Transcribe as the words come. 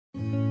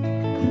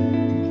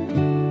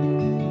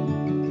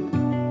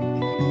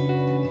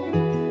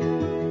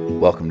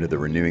Welcome to the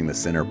Renewing the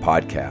Center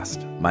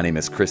podcast. My name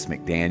is Chris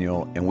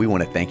McDaniel, and we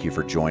want to thank you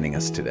for joining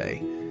us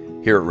today.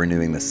 Here at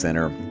Renewing the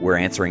Center, we're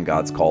answering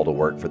God's call to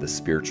work for the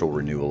spiritual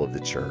renewal of the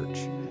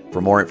church.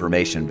 For more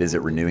information,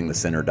 visit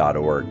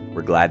renewingthecenter.org.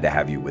 We're glad to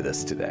have you with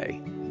us today.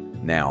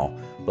 Now,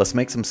 let's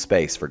make some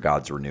space for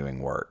God's renewing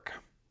work.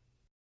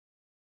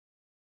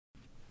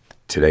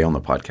 Today on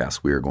the podcast,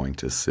 we are going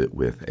to sit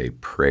with a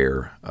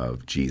prayer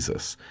of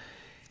Jesus.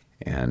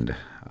 And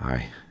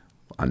I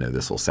know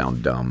this will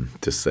sound dumb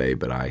to say,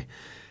 but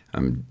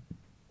I'm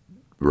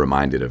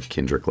reminded of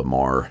Kendrick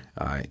Lamar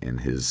in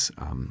his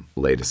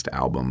latest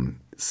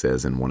album.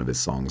 Says in one of his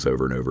songs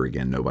over and over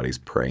again, "Nobody's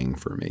praying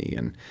for me."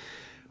 And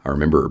I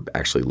remember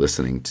actually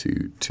listening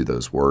to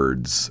those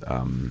words.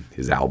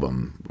 His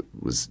album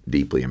was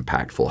deeply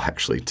impactful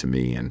actually to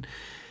me, and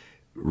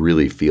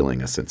really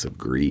feeling a sense of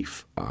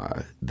grief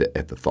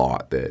at the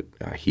thought that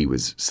he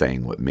was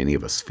saying what many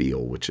of us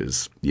feel, which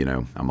is,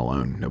 I'm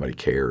alone, nobody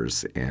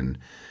cares. And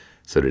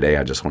so today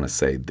I just want to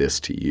say this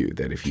to you,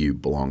 that if you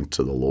belong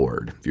to the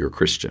Lord, if you're a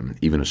Christian,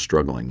 even a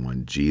struggling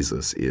one,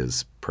 Jesus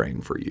is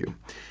praying for you.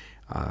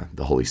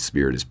 The Holy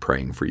Spirit is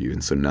praying for you.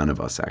 And so none of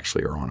us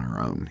actually are on our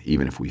own,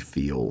 even if we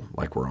feel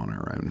like we're on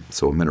our own.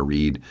 So I'm going to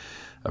read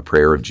a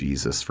prayer of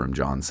Jesus from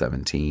John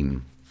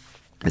 17.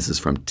 This is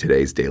from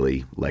today's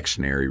daily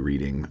lectionary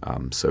reading.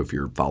 So if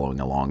you're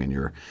following along in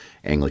your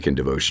Anglican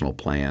devotional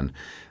plan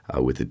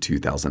with the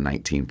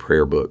 2019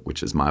 prayer book,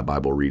 which is my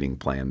Bible reading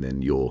plan,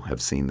 then you'll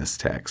have seen this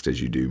text,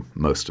 as you do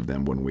most of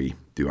them when we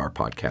do our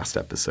podcast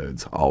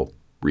episodes. I'll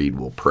read,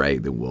 we'll pray,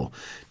 then we'll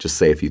just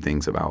say a few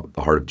things about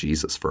the heart of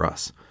Jesus for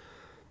us.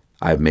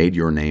 "I have made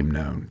your name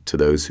known to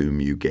those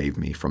whom you gave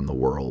me from the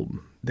world.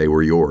 They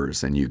were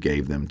yours, and you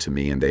gave them to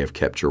me, and they have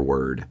kept your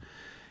word.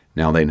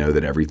 Now they know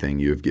that everything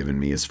you have given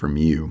me is from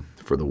you.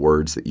 For the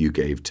words that you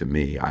gave to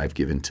me, I have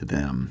given to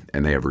them,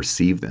 and they have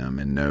received them,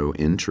 and know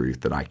in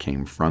truth that I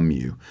came from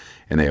you,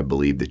 and they have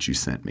believed that you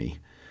sent me.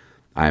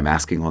 I am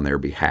asking on their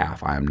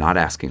behalf. I am not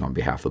asking on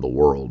behalf of the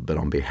world, but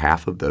on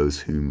behalf of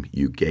those whom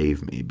you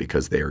gave me,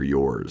 because they are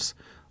yours.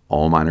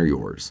 All mine are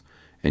yours,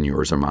 and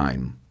yours are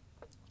mine,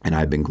 and I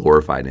have been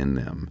glorified in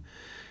them.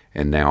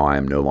 And now I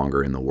am no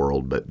longer in the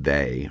world, but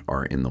they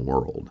are in the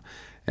world.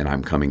 And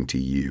I'm coming to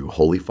you.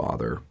 Holy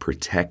Father,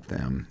 protect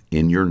them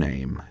in your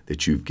name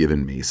that you've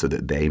given me, so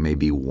that they may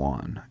be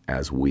one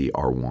as we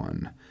are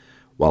one.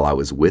 While I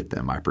was with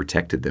them, I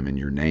protected them in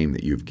your name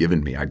that you've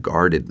given me. I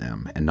guarded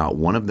them, and not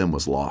one of them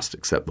was lost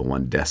except the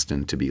one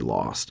destined to be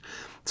lost,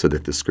 so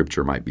that the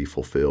scripture might be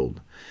fulfilled.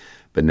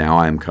 But now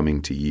I am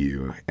coming to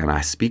you, and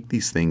I speak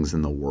these things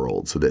in the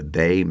world, so that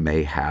they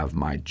may have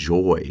my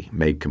joy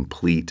made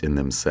complete in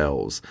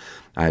themselves.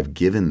 I have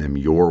given them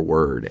your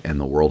word,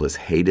 and the world has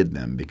hated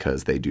them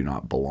because they do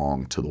not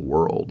belong to the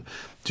world,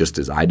 just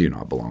as I do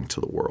not belong to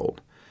the world.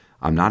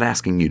 I'm not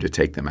asking you to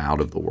take them out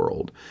of the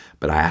world,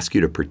 but I ask you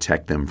to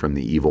protect them from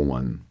the evil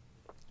one.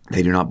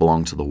 They do not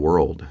belong to the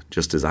world,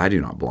 just as I do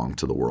not belong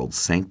to the world.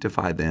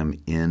 Sanctify them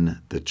in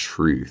the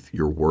truth.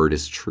 Your word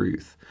is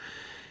truth.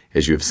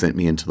 As you have sent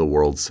me into the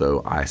world,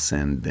 so I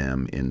send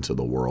them into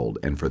the world.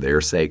 And for their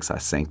sakes I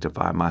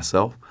sanctify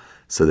myself,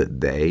 so that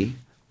they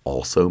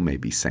also may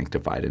be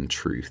sanctified in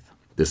truth."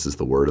 This is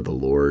the word of the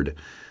Lord.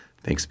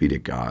 Thanks be to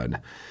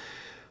God.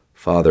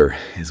 Father,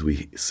 as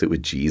we sit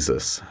with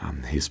Jesus,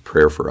 his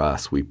prayer for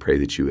us, we pray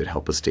that you would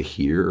help us to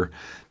hear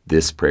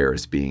this prayer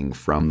as being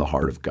from the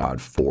heart of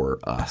God for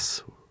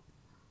us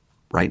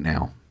right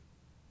now.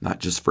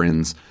 Not just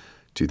friends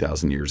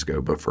 2,000 years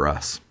ago, but for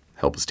us.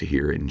 Help us to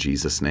hear it in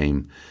Jesus'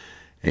 name.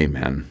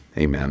 Amen.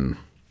 Amen.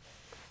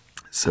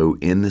 So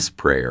in this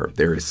prayer,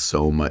 there is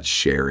so much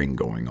sharing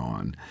going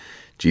on.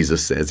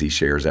 Jesus says he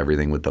shares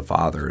everything with the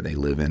Father. They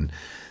live in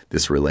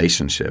this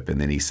relationship. And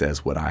then he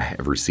says, what I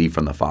have received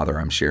from the Father,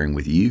 I'm sharing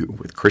with you,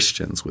 with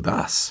Christians, with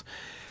us.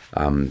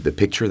 The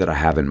picture that I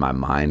have in my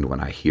mind when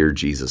I hear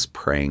Jesus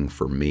praying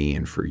for me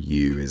and for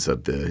you is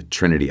of the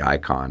Trinity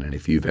icon. And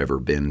if you've ever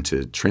been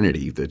to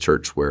Trinity, the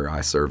church where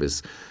I serve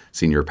as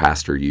senior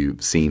pastor,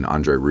 you've seen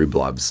Andrei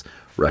Rublev's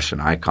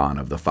Russian icon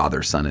of the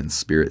Father, Son, and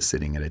Spirit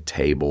sitting at a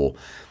table.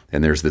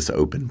 And there's this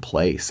open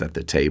place at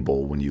the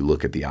table when you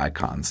look at the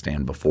icon,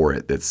 stand before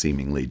it, that's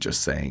seemingly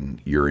just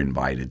saying you're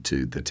invited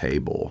to the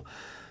table.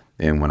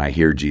 And when I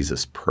hear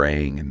Jesus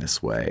praying in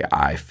this way,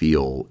 I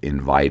feel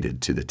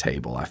invited to the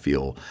table. I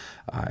feel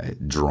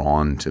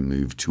drawn to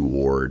move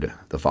toward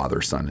the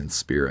Father, Son, and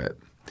Spirit.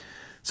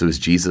 So as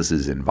Jesus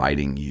is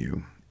inviting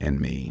you and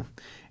me,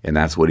 and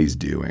that's what he's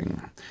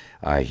doing,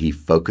 he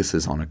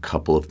focuses on a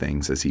couple of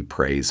things as he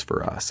prays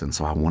for us. And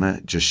so I want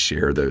to just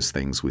share those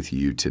things with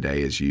you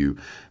today as you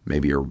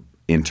maybe are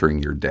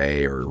entering your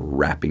day or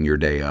wrapping your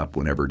day up,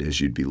 whenever it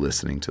is you'd be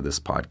listening to this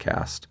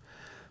podcast.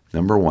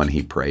 Number one,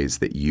 he prays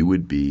that you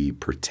would be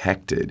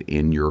protected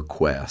in your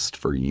quest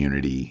for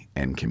unity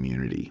and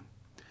community.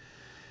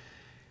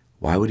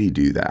 Why would he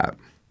do that?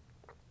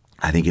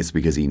 I think it's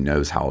because he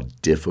knows how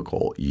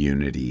difficult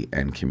unity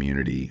and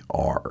community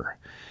are.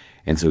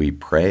 And so he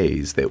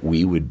prays that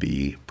we would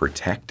be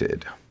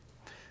protected,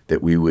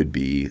 that we would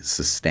be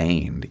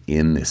sustained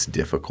in this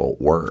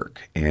difficult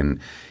work. And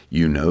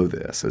you know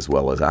this as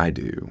well as I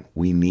do.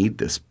 We need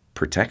this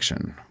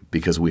protection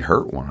because we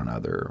hurt one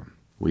another.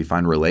 We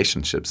find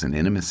relationships and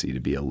intimacy to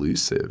be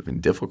elusive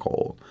and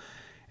difficult.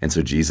 And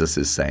so Jesus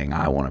is saying,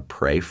 I want to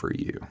pray for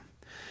you.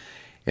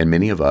 And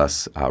many of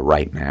us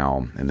right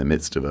now, in the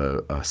midst of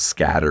a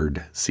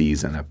scattered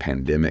season, a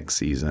pandemic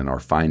season, are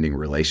finding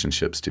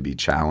relationships to be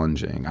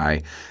challenging.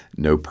 I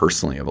know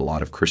personally of a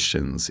lot of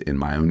Christians in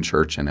my own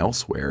church and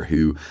elsewhere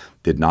who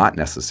did not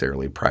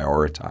necessarily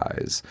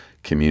prioritize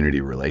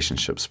community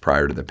relationships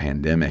prior to the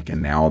pandemic.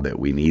 And now that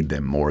we need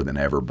them more than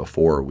ever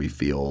before, we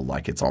feel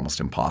like it's almost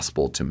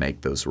impossible to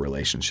make those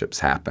relationships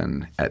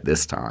happen at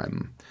this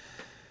time.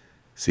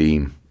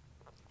 See,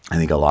 I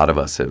think a lot of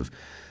us have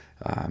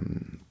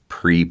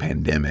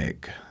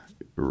pre-pandemic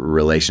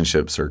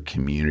relationships or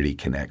community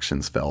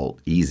connections felt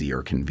easy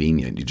or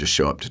convenient. You just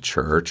show up to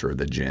church or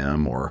the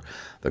gym or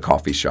the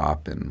coffee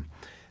shop. And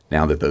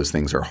now that those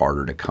things are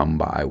harder to come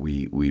by,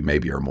 we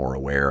maybe are more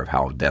aware of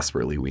how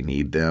desperately we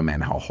need them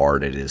and how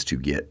hard it is to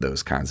get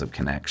those kinds of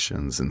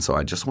connections. And so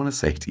I just want to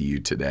say to you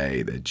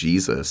today that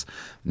Jesus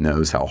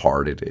knows how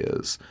hard it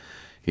is.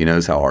 He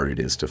knows how hard it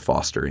is to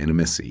foster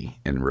intimacy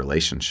in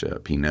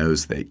relationship. He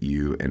knows that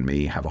you and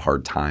me have a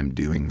hard time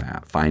doing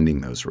that,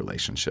 finding those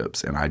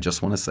relationships. And I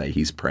just want to say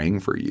he's praying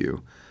for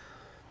you.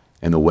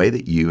 And the way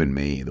that you and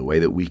me, the way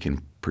that we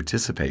can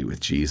participate with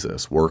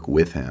Jesus, work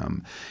with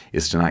him,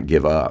 is to not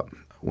give up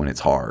when it's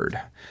hard.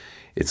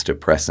 It's to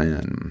press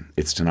in.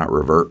 It's to not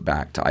revert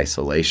back to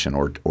isolation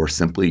or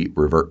simply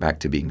revert back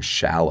to being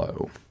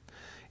shallow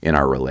in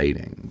our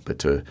relating, but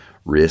to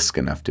risk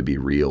enough to be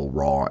real,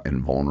 raw,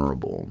 and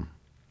vulnerable.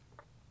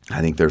 I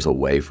think there's a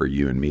way for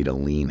you and me to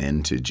lean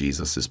into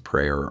Jesus'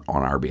 prayer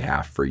on our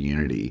behalf for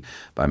unity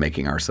by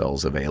making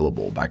ourselves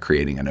available, by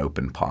creating an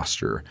open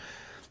posture.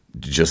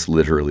 Just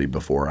literally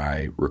before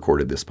I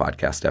recorded this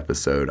podcast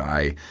episode,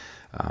 I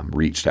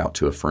reached out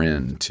to a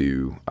friend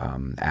to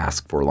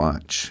ask for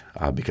lunch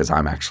because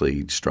I'm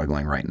actually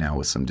struggling right now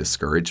with some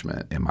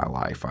discouragement in my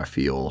life. I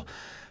feel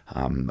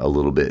a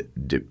little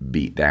bit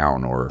beat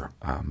down or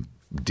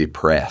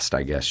depressed,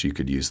 I guess you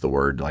could use the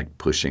word, like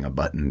pushing a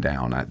button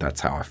down.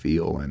 That's how I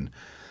feel. And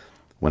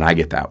when I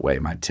get that way,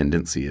 my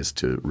tendency is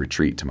to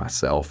retreat to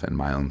myself and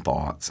my own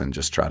thoughts and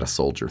just try to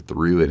soldier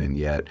through it. And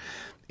yet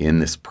in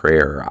this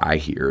prayer, I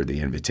hear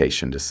the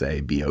invitation to say,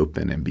 be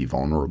open and be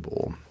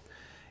vulnerable,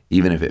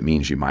 even if it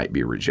means you might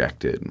be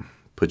rejected.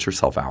 Put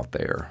yourself out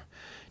there.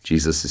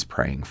 Jesus is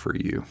praying for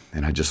you.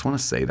 And I just want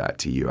to say that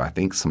to you. I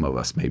think some of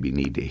us maybe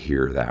need to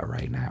hear that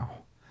right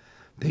now,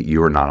 that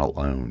you are not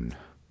alone,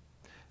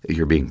 that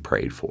you're being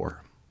prayed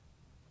for.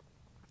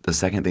 The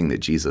second thing that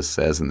Jesus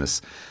says in this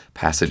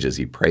passage as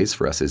he prays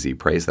for us is he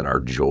prays that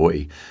our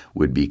joy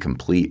would be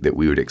complete, that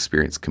we would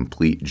experience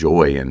complete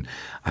joy. And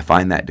I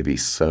find that to be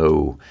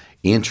so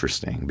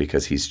interesting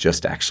because he's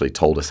just actually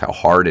told us how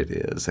hard it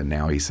is. And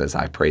now he says,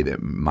 I pray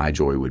that my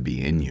joy would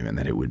be in you and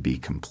that it would be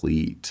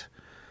complete.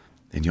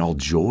 And y'all,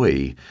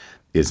 joy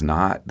is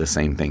not the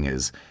same thing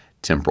as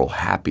temporal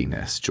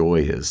happiness.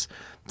 Joy is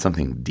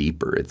something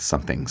deeper. It's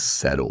something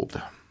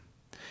settled.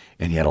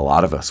 And yet a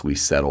lot of us, we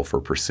settle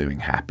for pursuing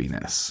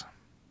happiness.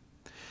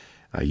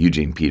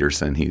 Eugene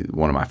Peterson,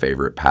 one of my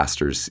favorite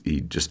pastors,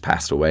 he just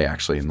passed away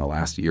actually in the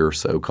last year or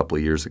so, a couple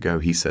of years ago.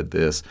 He said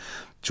this,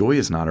 joy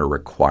is not a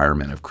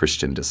requirement of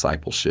Christian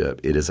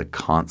discipleship. It is a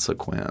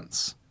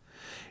consequence.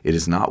 It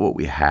is not what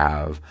we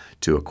have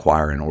to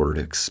acquire in order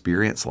to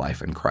experience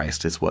life in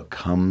Christ. It's what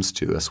comes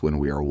to us when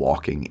we are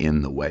walking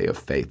in the way of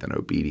faith and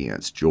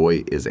obedience.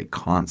 Joy is a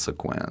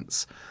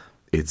consequence.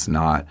 It's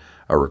not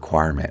a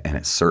requirement, and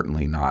it's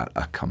certainly not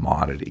a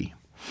commodity.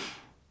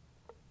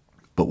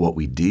 But what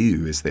we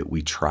do is that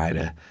we try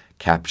to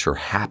capture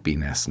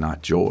happiness,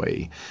 not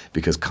joy,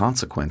 because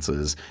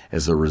consequences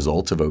as a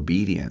result of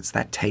obedience,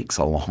 that takes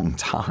a long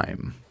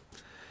time.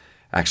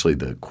 Actually,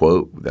 the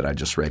quote that I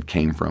just read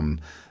came from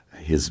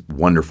his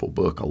wonderful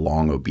book, A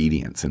Long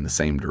Obedience in the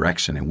Same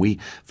Direction. And we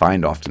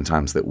find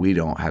oftentimes that we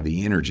don't have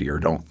the energy or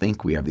don't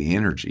think we have the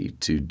energy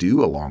to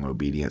do a long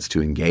obedience,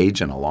 to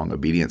engage in a long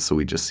obedience, so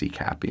we just seek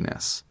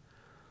happiness.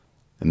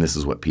 And this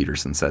is what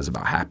Peterson says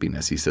about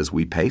happiness. He says,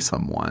 we pay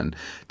someone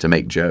to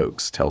make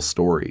jokes, tell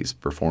stories,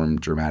 perform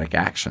dramatic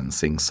actions,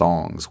 sing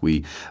songs.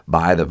 We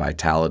buy the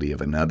vitality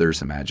of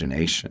another's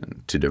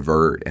imagination to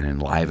divert and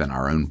enliven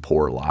our own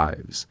poor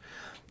lives.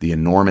 The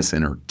enormous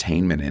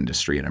entertainment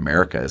industry in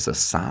America is a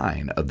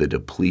sign of the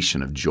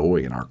depletion of joy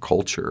in our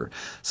culture.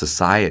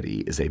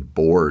 Society is a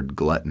bored,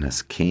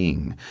 gluttonous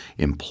king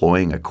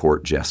employing a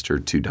court jester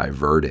to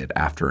divert it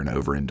after an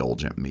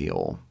overindulgent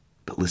meal.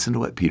 But listen to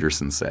what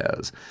Peterson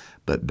says.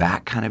 But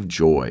that kind of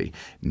joy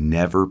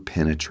never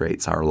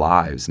penetrates our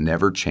lives,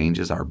 never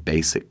changes our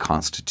basic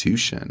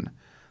constitution.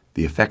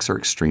 The effects are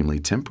extremely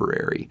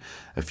temporary.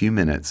 A few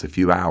minutes, a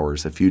few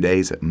hours, a few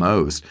days at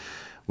most.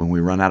 When we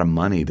run out of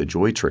money, the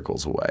joy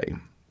trickles away.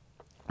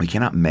 We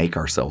cannot make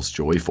ourselves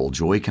joyful.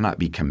 Joy cannot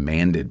be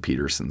commanded,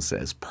 Peterson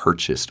says,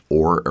 purchased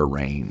or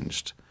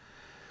arranged.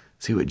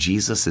 See, what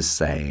Jesus is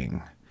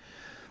saying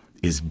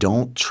is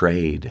don't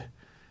trade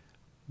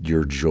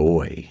your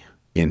joy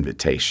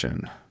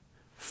invitation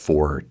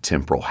for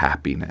temporal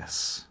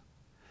happiness.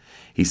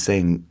 He's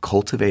saying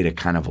cultivate a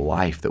kind of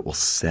life that will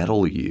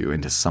settle you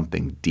into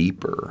something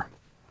deeper.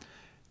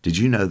 Did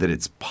you know that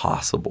it's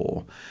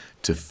possible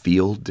to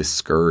feel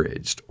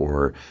discouraged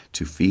or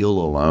to feel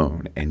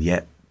alone and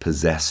yet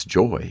possess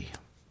joy?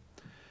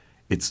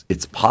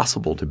 It's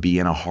possible to be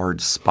in a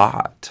hard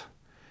spot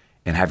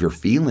and have your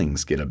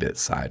feelings get a bit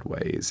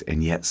sideways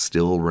and yet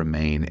still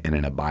remain in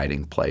an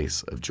abiding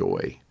place of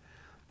joy.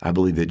 I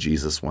believe that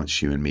Jesus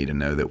wants you and me to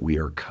know that we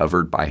are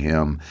covered by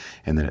him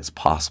and that it's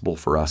possible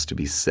for us to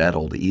be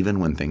settled even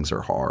when things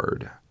are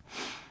hard.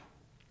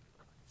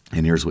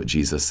 And here's what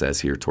Jesus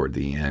says here toward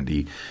the end.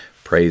 He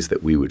prays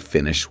that we would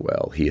finish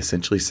well. He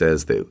essentially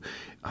says that,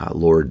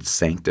 Lord,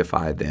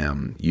 sanctify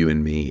them, you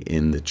and me,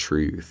 in the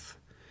truth.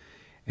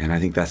 And I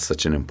think that's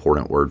such an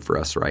important word for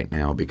us right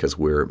now because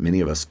many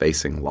of us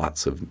facing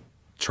lots of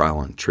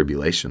trial and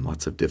tribulation,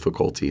 lots of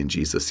difficulty. And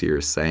Jesus here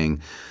is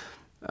saying,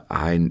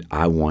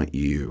 I want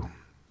you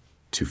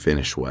to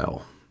finish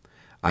well.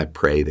 I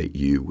pray that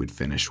you would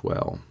finish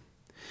well.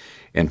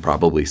 And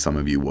probably some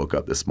of you woke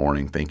up this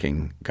morning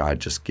thinking, God,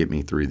 just get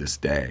me through this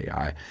day.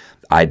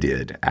 I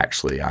did,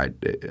 actually.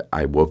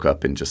 I woke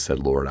up and just said,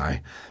 Lord,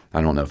 I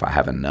don't know if I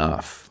have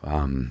enough.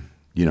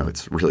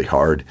 It's really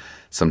hard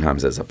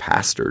sometimes as a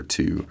pastor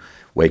to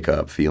wake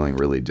up feeling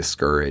really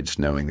discouraged,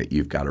 knowing that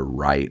you've got to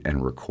write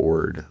and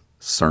record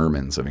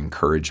sermons of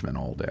encouragement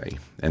all day.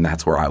 And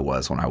that's where I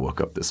was when I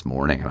woke up this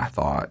morning. And I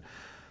thought,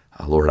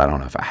 Lord, I don't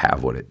know if I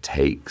have what it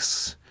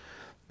takes.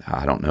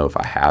 I don't know if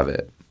I have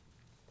it.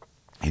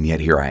 And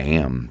yet here I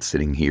am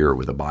sitting here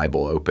with a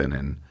Bible open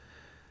and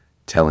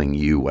telling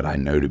you what I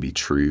know to be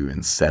true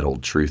and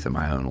settled truth in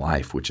my own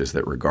life, which is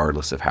that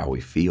regardless of how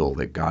we feel,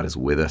 that God is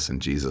with us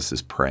and Jesus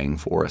is praying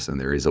for us and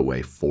there is a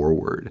way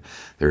forward.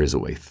 There is a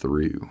way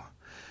through.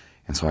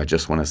 And so I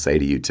just want to say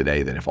to you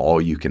today that if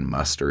all you can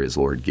muster is,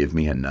 Lord, give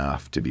me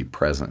enough to be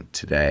present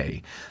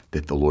today,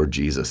 that the Lord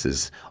Jesus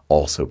is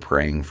also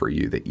praying for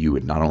you, that you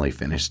would not only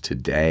finish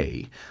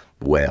today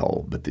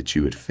well, but that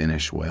you would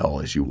finish well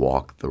as you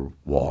walk the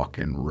walk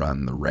and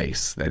run the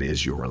race that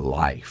is your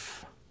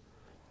life.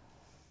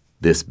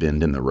 This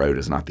bend in the road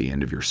is not the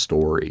end of your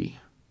story.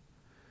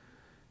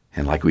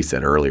 And like we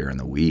said earlier in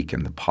the week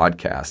in the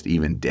podcast,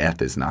 even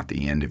death is not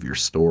the end of your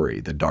story.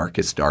 The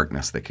darkest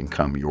darkness that can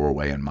come your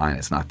way and mine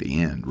is not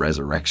the end.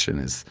 Resurrection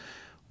is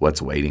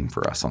what's waiting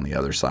for us on the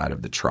other side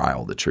of the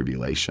trial, the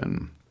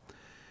tribulation.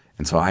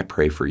 And so I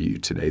pray for you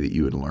today that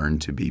you would learn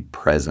to be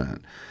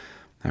present.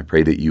 I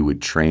pray that you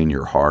would train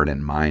your heart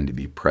and mind to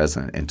be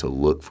present and to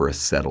look for a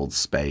settled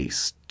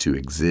space to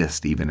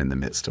exist even in the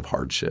midst of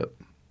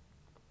hardship.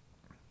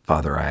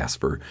 Father, I ask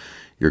for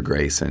your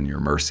grace and your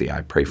mercy.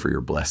 I pray for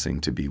your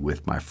blessing to be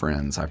with my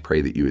friends. I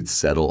pray that you would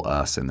settle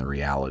us in the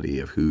reality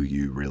of who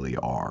you really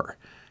are.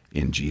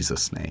 In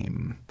Jesus'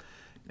 name,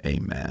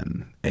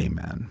 amen.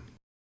 Amen.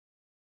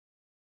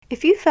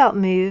 If you felt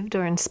moved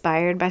or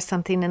inspired by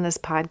something in this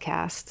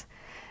podcast,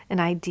 an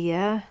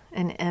idea,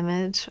 an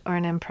image, or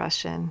an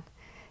impression,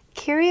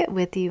 carry it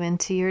with you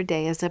into your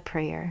day as a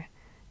prayer,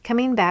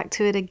 coming back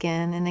to it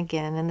again and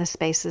again in the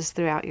spaces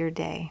throughout your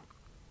day.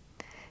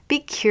 Be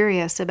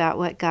curious about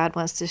what God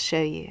wants to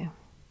show you.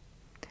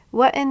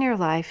 What in your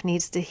life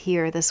needs to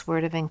hear this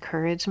word of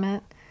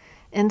encouragement,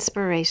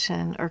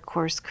 inspiration, or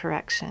course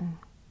correction?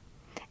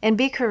 And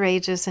be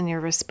courageous in your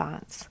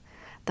response.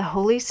 The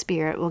Holy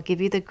Spirit will give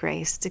you the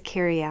grace to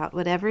carry out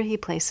whatever He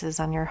places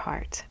on your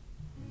heart.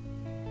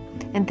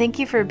 And thank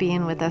you for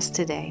being with us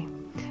today.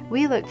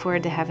 We look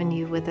forward to having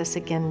you with us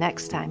again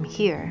next time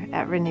here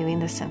at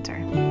Renewing the Center.